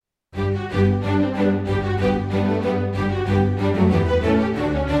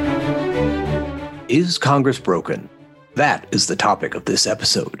Is Congress broken? That is the topic of this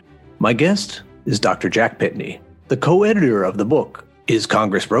episode. My guest is Dr. Jack Pitney, the co-editor of the book, Is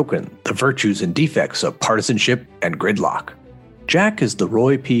Congress Broken? The Virtues and Defects of Partisanship and Gridlock. Jack is the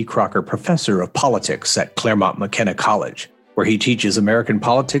Roy P. Crocker Professor of Politics at Claremont McKenna College, where he teaches American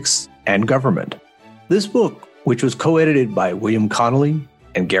politics and government. This book, which was co-edited by William Connolly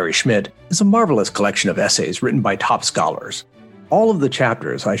and Gary Schmidt, is a marvelous collection of essays written by top scholars. All of the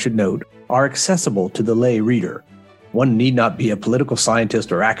chapters, I should note, are accessible to the lay reader. One need not be a political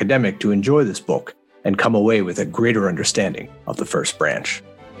scientist or academic to enjoy this book and come away with a greater understanding of the first branch.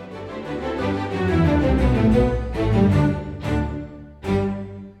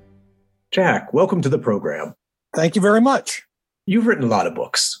 Jack, welcome to the program. Thank you very much. You've written a lot of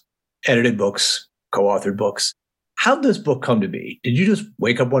books, edited books, co-authored books. How did this book come to be? Did you just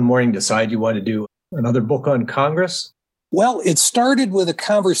wake up one morning and decide you wanted to do another book on Congress? Well, it started with a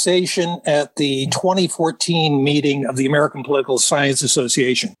conversation at the 2014 meeting of the American Political Science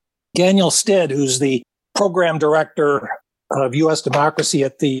Association. Daniel Stead, who's the program director of U.S. democracy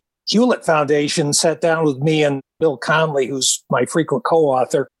at the Hewlett Foundation, sat down with me and Bill Conley, who's my frequent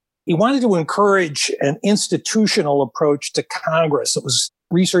co-author. He wanted to encourage an institutional approach to Congress.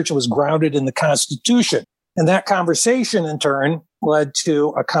 Research that was grounded in the Constitution. And that conversation, in turn, led to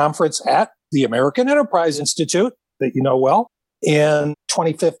a conference at the American Enterprise Institute, that you know well, in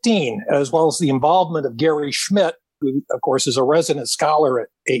 2015, as well as the involvement of Gary Schmidt, who, of course, is a resident scholar at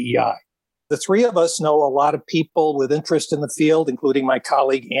AEI. The three of us know a lot of people with interest in the field, including my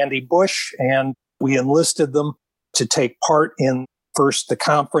colleague Andy Bush, and we enlisted them to take part in first the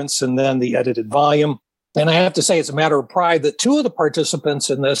conference and then the edited volume. And I have to say, it's a matter of pride that two of the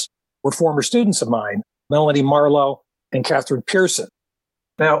participants in this were former students of mine, Melanie Marlowe and Catherine Pearson.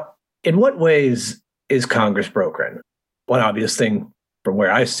 Now, in what ways is Congress broken? One obvious thing from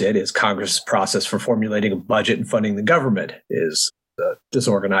where I sit is Congress's process for formulating a budget and funding the government is a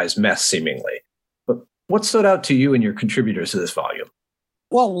disorganized mess, seemingly. But what stood out to you and your contributors to this volume?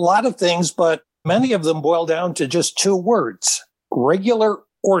 Well, a lot of things, but many of them boil down to just two words: regular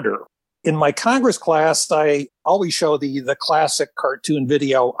order. In my Congress class, I always show the classic cartoon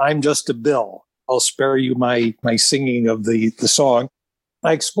video, I'm Just a Bill. I'll spare you my singing of the song.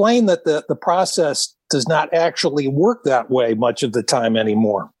 I explain that the process does not actually work that way much of the time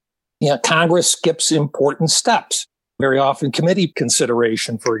anymore. Congress skips important steps, very often committee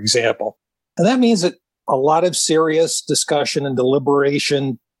consideration, for example. And that means that a lot of serious discussion and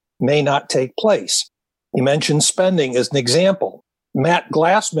deliberation may not take place. You mentioned spending as an example. Matt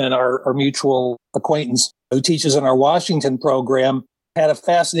Glassman, our mutual acquaintance who teaches in our Washington program, had a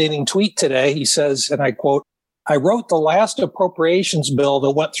fascinating tweet today. He says, and I quote, "I wrote the last appropriations bill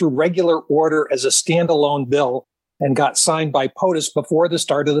that went through regular order as a standalone bill and got signed by POTUS before the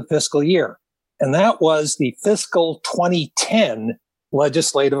start of the fiscal year. And that was the fiscal 2010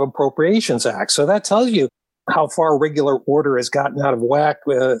 Legislative Appropriations Act." So that tells you how far regular order has gotten out of whack,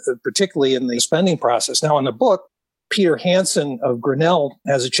 particularly in the spending process. Now, in the book, Peter Hansen of Grinnell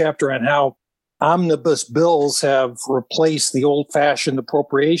has a chapter on how omnibus bills have replaced the old-fashioned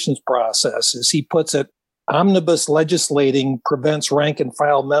appropriations process. As he puts it, omnibus legislating prevents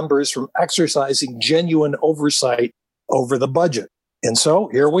rank-and-file members from exercising genuine oversight over the budget. And so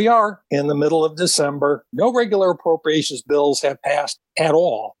here we are in the middle of December. No regular appropriations bills have passed at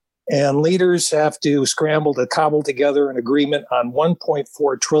all. And leaders have to scramble to cobble together an agreement on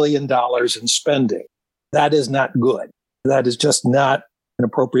 $1.4 trillion in spending. That is not good. That is just not an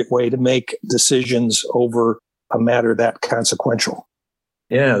appropriate way to make decisions over a matter that consequential.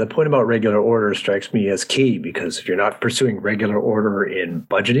 Yeah, the point about regular order strikes me as key, because if you're not pursuing regular order in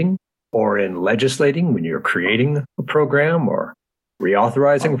budgeting or in legislating when you're creating a program or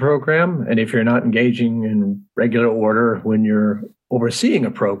reauthorizing a program, and if you're not engaging in regular order when you're overseeing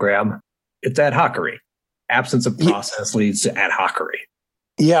a program, it's ad hocery. Absence of process leads to ad hocery.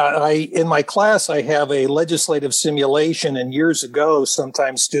 Yeah, in my class, I have a legislative simulation, and years ago,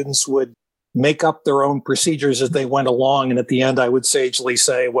 sometimes students would make up their own procedures as they went along. And at the end, I would sagely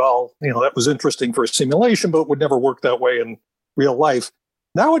say, well, that was interesting for a simulation, but it would never work that way in real life.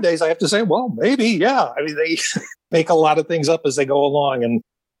 Nowadays, I have to say, well, maybe, yeah. I mean, they make a lot of things up as they go along, and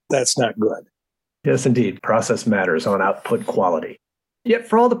that's not good. Yes, indeed. Process matters on output quality. Yet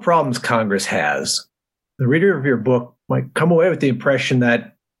for all the problems Congress has, the reader of your book might come away with the impression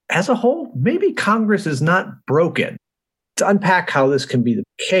that, as a whole, maybe Congress is not broken. To unpack how this can be the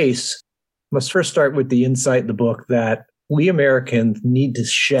case, I must first start with the insight in the book that we Americans need to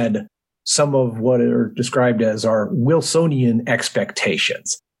shed some of what are described as our Wilsonian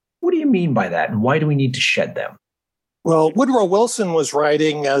expectations. What do you mean by that, and why do we need to shed them? Well, Woodrow Wilson was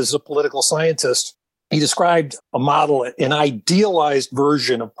writing as a political scientist. He described a model, an idealized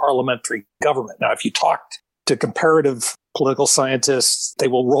version of parliamentary government. Now, if you talked to comparative political scientists, they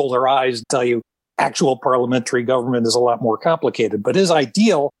will roll their eyes and tell you actual parliamentary government is a lot more complicated. But his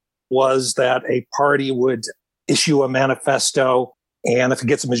ideal was that a party would issue a manifesto, and if it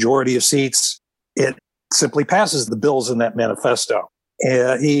gets a majority of seats, it simply passes the bills in that manifesto.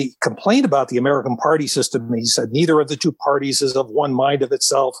 He complained about the American party system. He said neither of the two parties is of one mind of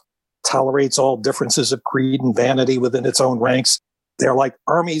itself, tolerates all differences of creed and vanity within its own ranks. They're like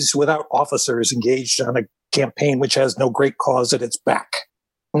armies without officers engaged on a campaign which has no great cause at its back.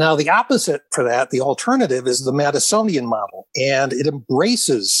 Now, the opposite for that, the alternative, is the Madisonian model, and it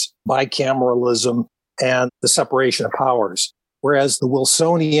embraces bicameralism and the separation of powers. Whereas the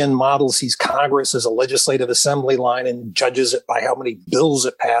Wilsonian model sees Congress as a legislative assembly line and judges it by how many bills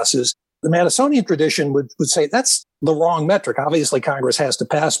it passes, the Madisonian tradition would say that's the wrong metric. Obviously, Congress has to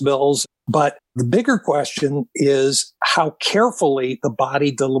pass bills, but the bigger question is how carefully the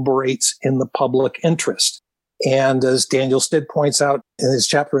body deliberates in the public interest. And as Daniel Stid points out in his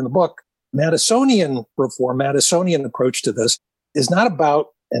chapter in the book, Madisonian reform, Madisonian approach to this is not about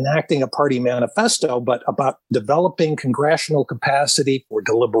enacting a party manifesto, but about developing congressional capacity for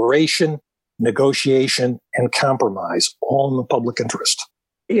deliberation, negotiation, and compromise, all in the public interest.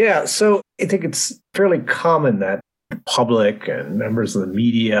 Yeah, so I think it's fairly common that the public and members of the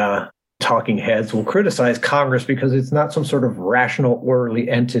media, talking heads, will criticize Congress because it's not some sort of rational, orderly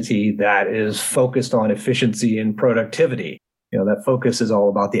entity that is focused on efficiency and productivity. That focus is all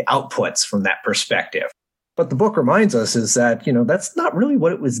about the outputs from that perspective. What the book reminds us is that, that's not really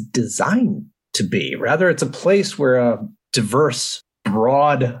what it was designed to be. Rather, it's a place where a diverse,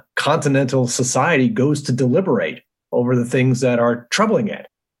 broad continental society goes to deliberate over the things that are troubling it.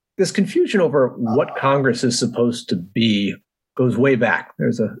 This confusion over what Congress is supposed to be goes way back.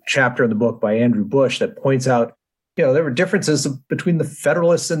 There's a chapter in the book by Andrew Bush that points out, there were differences between the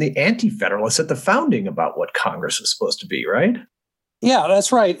Federalists and the Anti-Federalists at the founding about what Congress was supposed to be, right? Yeah,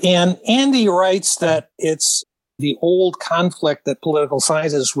 that's right. And Andy writes that it's the old conflict that political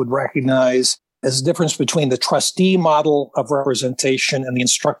scientists would recognize as the difference between the trustee model of representation and the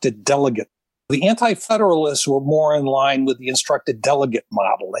instructed delegate. The Anti-Federalists were more in line with the instructed delegate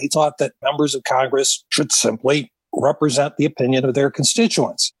model. They thought that members of Congress should simply represent the opinion of their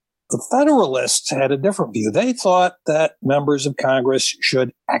constituents. The Federalists had a different view. They thought that members of Congress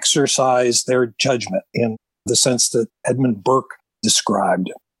should exercise their judgment in the sense that Edmund Burke described.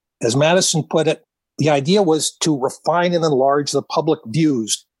 As Madison put it, the idea was to refine and enlarge the public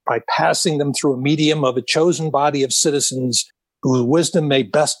views by passing them through a medium of a chosen body of citizens whose wisdom may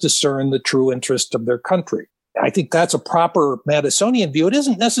best discern the true interest of their country. I think that's a proper Madisonian view. It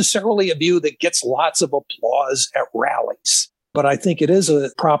isn't necessarily a view that gets lots of applause at rallies, but I think it is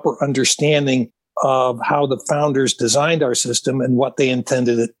a proper understanding of how the founders designed our system and what they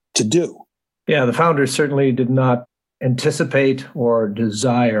intended it to do. Yeah, the founders certainly did not anticipate or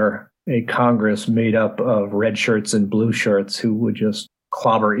desire a Congress made up of red shirts and blue shirts who would just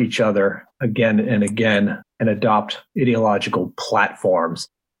clobber each other again and again and adopt ideological platforms.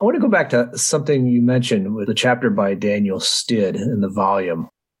 I want to go back to something you mentioned with the chapter by Daniel Stid in the volume,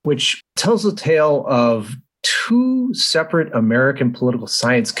 which tells the tale of two separate American political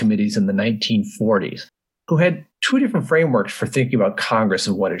science committees in the 1940s who had two different frameworks for thinking about Congress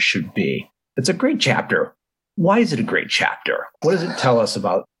and what it should be. It's a great chapter. Why is it a great chapter? What does it tell us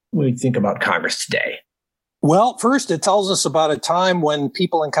about when we think about Congress today? Well, first, it tells us about a time when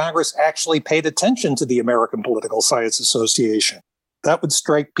people in Congress actually paid attention to the American Political Science Association. That would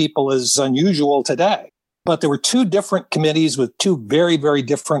strike people as unusual today. But there were two different committees with two very, very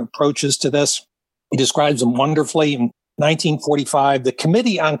different approaches to this. He describes them wonderfully. In 1945, the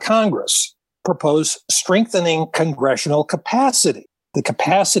Committee on Congress proposed strengthening congressional capacity, the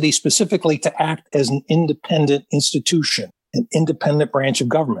capacity specifically to act as an independent institution, an independent branch of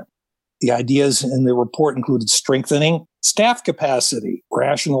government. The ideas in the report included strengthening staff capacity,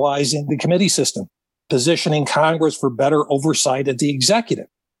 rationalizing the committee system, positioning Congress for better oversight of the executive.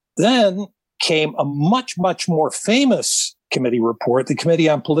 Then came a much, much more famous committee report, the Committee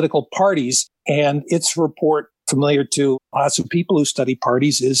on Political Parties, and its report, familiar to lots of people who study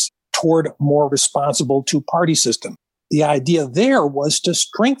parties, is toward a more responsible two-party system. The idea there was to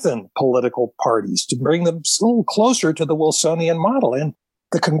strengthen political parties, to bring them a little closer to the Wilsonian model. And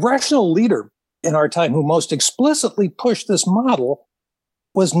the congressional leader in our time who most explicitly pushed this model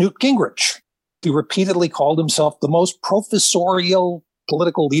was Newt Gingrich. He repeatedly called himself the most professorial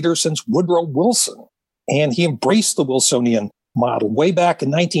political leader since Woodrow Wilson. And he embraced the Wilsonian model. Way back in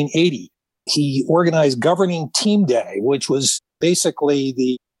 1980, he organized Governing Team Day, which was basically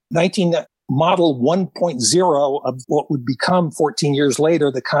the Model 1.0 of what would become 14 years later,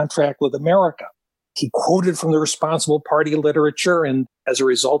 the Contract with America. He quoted from the Responsible Party literature, and as a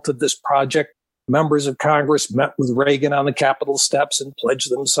result of this project, members of Congress met with Reagan on the Capitol steps and pledged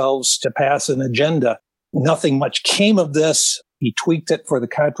themselves to pass an agenda. Nothing much came of this. He tweaked it for the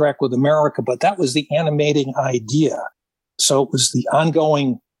Contract with America, but that was the animating idea. So it was the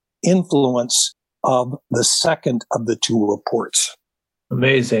ongoing influence of the second of the two reports.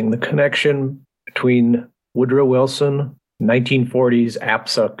 Amazing. The connection between Woodrow Wilson, 1940s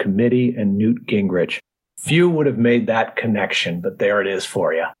APSA committee, and Newt Gingrich. Few would have made that connection, but there it is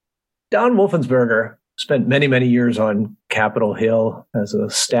for you. Don Wolfensberger spent many, many years on Capitol Hill as a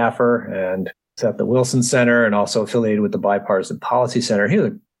staffer and is at the Wilson Center and also affiliated with the Bipartisan Policy Center. He has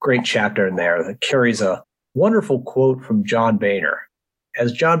a great chapter in there that carries a wonderful quote from John Boehner.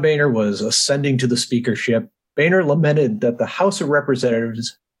 As John Boehner was ascending to the speakership, Boehner lamented that the House of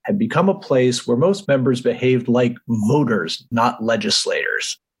Representatives had become a place where most members behaved like voters, not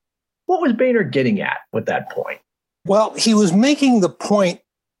legislators. What was Boehner getting at with that point? Well, he was making the point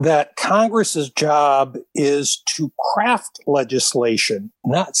that Congress's job is to craft legislation,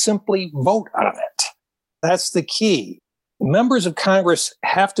 not simply vote on it. That's the key. Members of Congress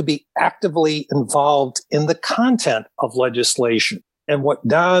have to be actively involved in the content of legislation. And what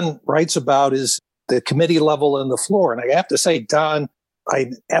Don writes about is the committee level and the floor. And I have to say, Don, I'm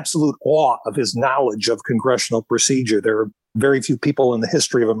in absolute awe of his knowledge of congressional procedure. There are very few people in the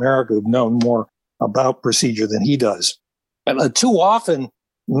history of America who've known more about procedure than he does. And too often,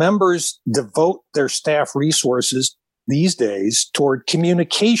 members devote their staff resources these days toward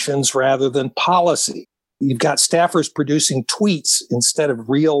communications rather than policy. You've got staffers producing tweets instead of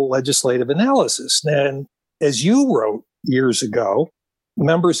real legislative analysis. And as you wrote years ago,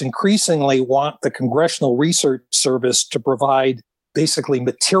 members increasingly want the Congressional Research Service to provide basically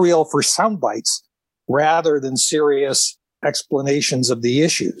material for sound bites rather than serious explanations of the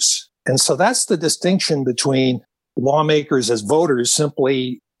issues. And so that's the distinction between lawmakers as voters,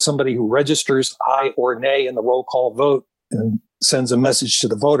 simply somebody who registers aye or nay in the roll call vote and sends a message to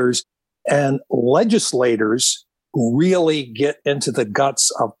the voters, and legislators who really get into the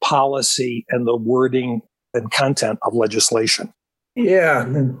guts of policy and the wording and content of legislation. Yeah,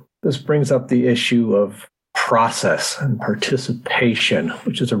 and this brings up the issue of process and participation,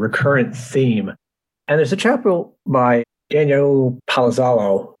 which is a recurrent theme. And there's a chapter by Daniel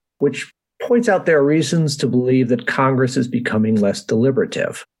Palazzolo, which points out there are reasons to believe that Congress is becoming less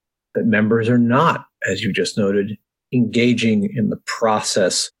deliberative, that members are not, as you just noted, engaging in the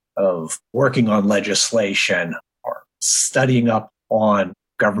process of working on legislation or studying up on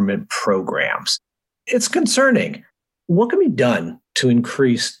government programs. It's concerning. What can be done to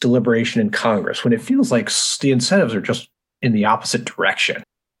increase deliberation in Congress when it feels like the incentives are just in the opposite direction?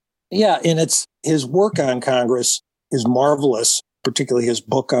 Yeah, and his work on Congress is marvelous, particularly his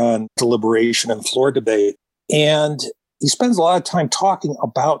book on deliberation and floor debate. And he spends a lot of time talking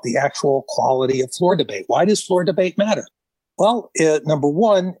about the actual quality of floor debate. Why does floor debate matter? Well, number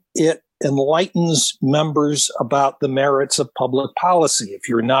one, it enlightens members about the merits of public policy. If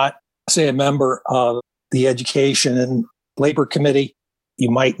you're not, say, a member of the Education and Labor Committee,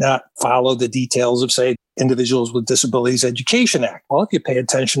 you might not follow the details of, say, Individuals with Disabilities Education Act. Well, if you pay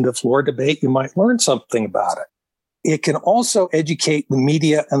attention to floor debate, you might learn something about it. It can also educate the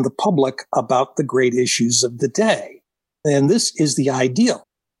media and the public about the great issues of the day. And this is the ideal.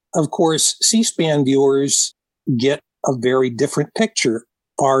 Of course, C-SPAN viewers get a very different picture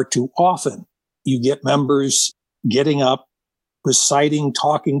far too often. You get members getting up, reciting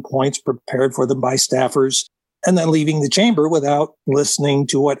talking points prepared for them by staffers, and then leaving the chamber without listening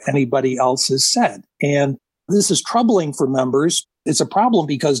to what anybody else has said. And this is troubling for members. It's a problem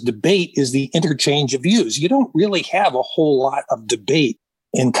because debate is the interchange of views. You don't really have a whole lot of debate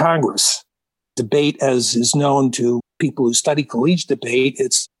in Congress. Debate, as is known to people who study collegiate debate,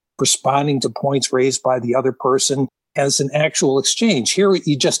 it's responding to points raised by the other person as an actual exchange. Here,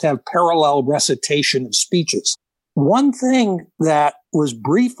 you just have parallel recitation of speeches. One thing that was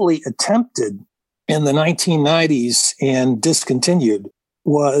briefly attempted in the 1990s and discontinued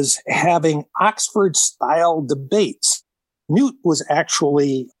was having Oxford-style debates. Newt was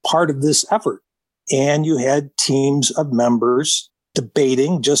actually part of this effort. And you had teams of members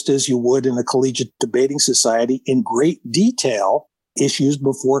debating, just as you would in a collegiate debating society, in great detail, issues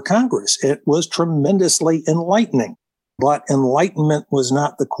before Congress. It was tremendously enlightening. But enlightenment was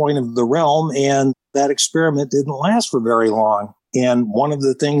not the coin of the realm, and that experiment didn't last for very long. And one of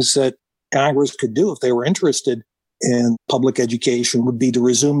the things that Congress could do, if they were interested, in public education would be to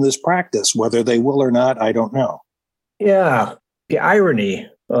resume this practice. Whether they will or not, I don't know. Yeah. The irony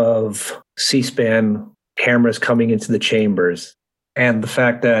of C-SPAN cameras coming into the chambers and the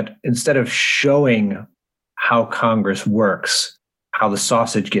fact that instead of showing how Congress works, how the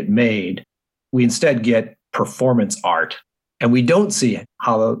sausage get made, we instead get performance art. And we don't see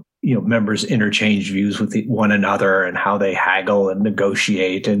how members interchange views with one another and how they haggle and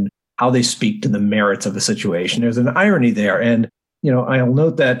negotiate and how they speak to the merits of the situation. There's an irony there. And, I'll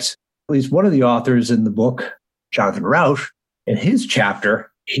note that at least one of the authors in the book, Jonathan Rauch, in his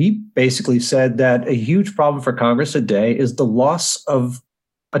chapter, he basically said that a huge problem for Congress today is the loss of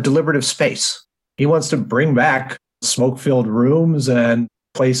a deliberative space. He wants to bring back smoke-filled rooms and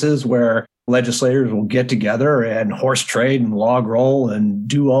places where legislators will get together and horse trade and log roll and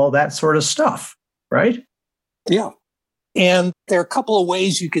do all that sort of stuff, right? Yeah. And there are a couple of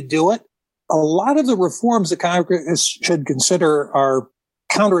ways you could do it. A lot of the reforms that Congress should consider are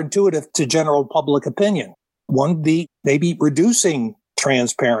counterintuitive to general public opinion. One would be maybe reducing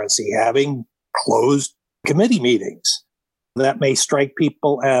transparency, having closed committee meetings. That may strike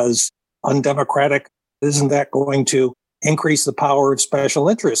people as undemocratic. Isn't that going to increase the power of special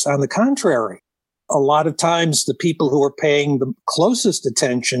interests? On the contrary, a lot of times the people who are paying the closest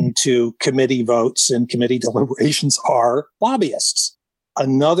attention to committee votes and committee deliberations are lobbyists.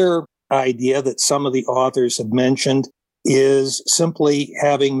 Another idea that some of the authors have mentioned is simply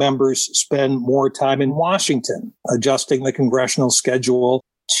having members spend more time in Washington, adjusting the congressional schedule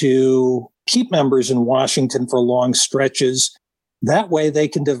to keep members in Washington for long stretches. That way they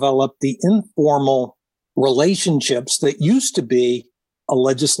can develop the informal relationships that used to be a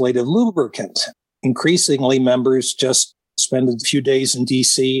legislative lubricant. Increasingly, members just spend a few days in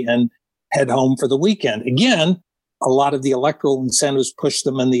D.C. and head home for the weekend. Again, a lot of the electoral incentives push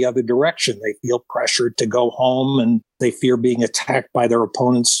them in the other direction. They feel pressured to go home and they fear being attacked by their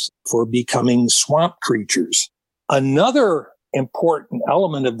opponents for becoming swamp creatures. Another important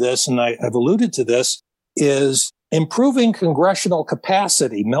element of this, and I've alluded to this, is improving congressional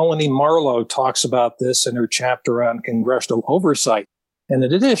capacity. Melanie Marlowe talks about this in her chapter on congressional oversight. And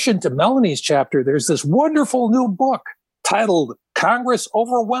in addition to Melanie's chapter, there's this wonderful new book titled Congress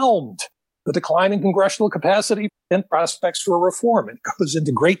Overwhelmed: The Decline in Congressional Capacity and Prospects for Reform. It goes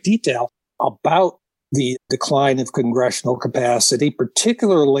into great detail about the decline of congressional capacity,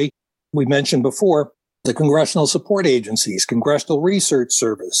 particularly, we mentioned before, the congressional support agencies, Congressional Research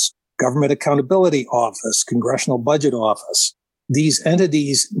Service, Government Accountability Office, Congressional Budget Office. These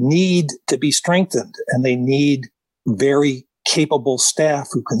entities need to be strengthened, and they need very capable staff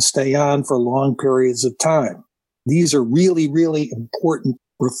who can stay on for long periods of time. These are really, really important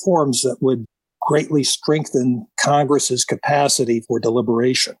reforms that would greatly strengthen Congress's capacity for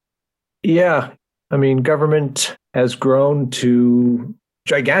deliberation. Yeah. I mean, government has grown to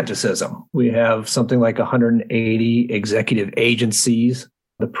giganticism. We have something like 180 executive agencies.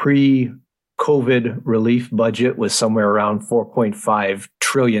 The pre-COVID relief budget was somewhere around $4.5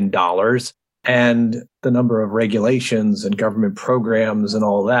 trillion. And the number of regulations and government programs and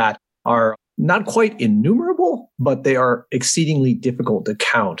all that are not quite innumerable, but they are exceedingly difficult to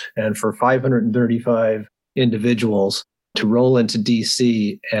count. And for 535 individuals to roll into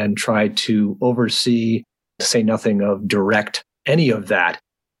DC and try to oversee, to say nothing of direct any of that,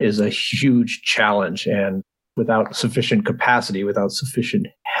 is a huge challenge. And without sufficient capacity, without sufficient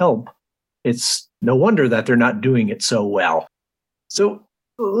help, it's no wonder that they're not doing it so well. So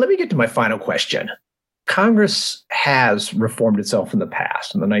let me get to my final question. Congress has reformed itself in the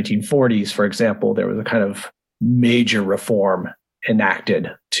past. In the 1940s, for example, there was a kind of major reform enacted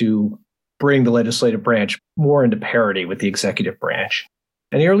to bring the legislative branch more into parity with the executive branch.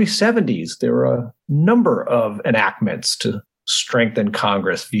 In the early 70s, there were a number of enactments to strengthen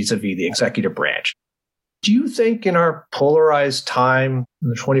Congress vis-a-vis the executive branch. Do you think in our polarized time in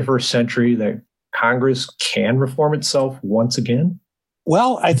the 21st century that Congress can reform itself once again?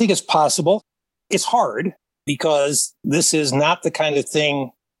 Well, I think it's possible. It's hard because this is not the kind of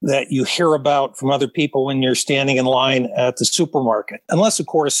thing that you hear about from other people when you're standing in line at the supermarket. Unless, of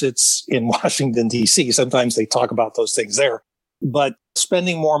course, it's in Washington, D.C. Sometimes they talk about those things there. But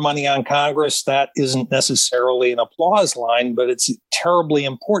spending more money on Congress, that isn't necessarily an applause line, but it's terribly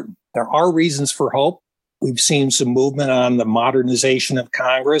important. There are reasons for hope. We've seen some movement on the modernization of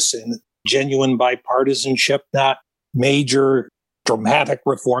Congress and genuine bipartisanship, not major dramatic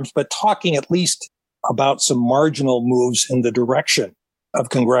reforms, but talking at least about some marginal moves in the direction of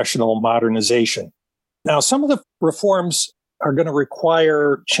congressional modernization. Now, some of the reforms are going to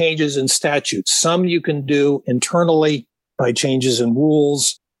require changes in statutes. Some you can do internally by changes in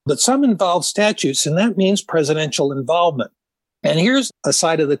rules. but some involve statutes, and that means presidential involvement. And here's a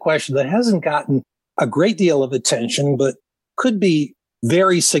side of the question that hasn't gotten a great deal of attention, but could be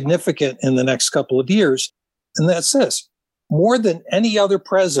very significant in the next couple of years. And that's this. More than any other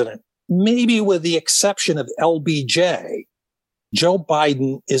president, maybe with the exception of LBJ, Joe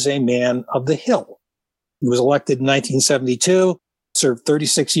Biden is a man of the Hill. He was elected in 1972, served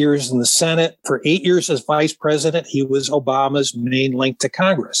 36 years in the Senate. For 8 years as vice president, he was Obama's main link to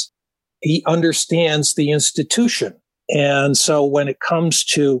Congress. He understands the institution. And so when it comes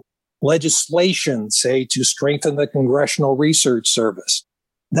to legislation, say, to strengthen the Congressional Research Service,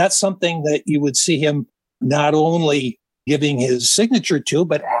 that's something that you would see him not only giving his signature to,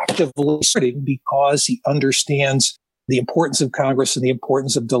 but actively supporting because he understands the importance of Congress and the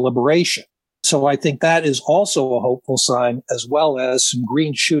importance of deliberation. So I think that is also a hopeful sign, as well as some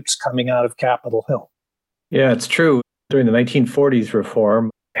green shoots coming out of Capitol Hill. Yeah, it's true. During the 1940s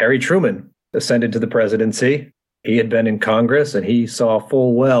reform, Harry Truman ascended to the presidency. He had been in Congress, and he saw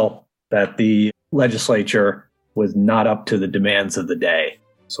full well that the legislature was not up to the demands of the day.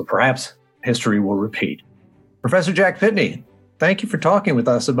 So perhaps history will repeat. Professor Jack Pitney, thank you for talking with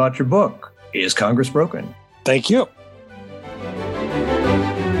us about your book, Is Congress Broken? Thank you.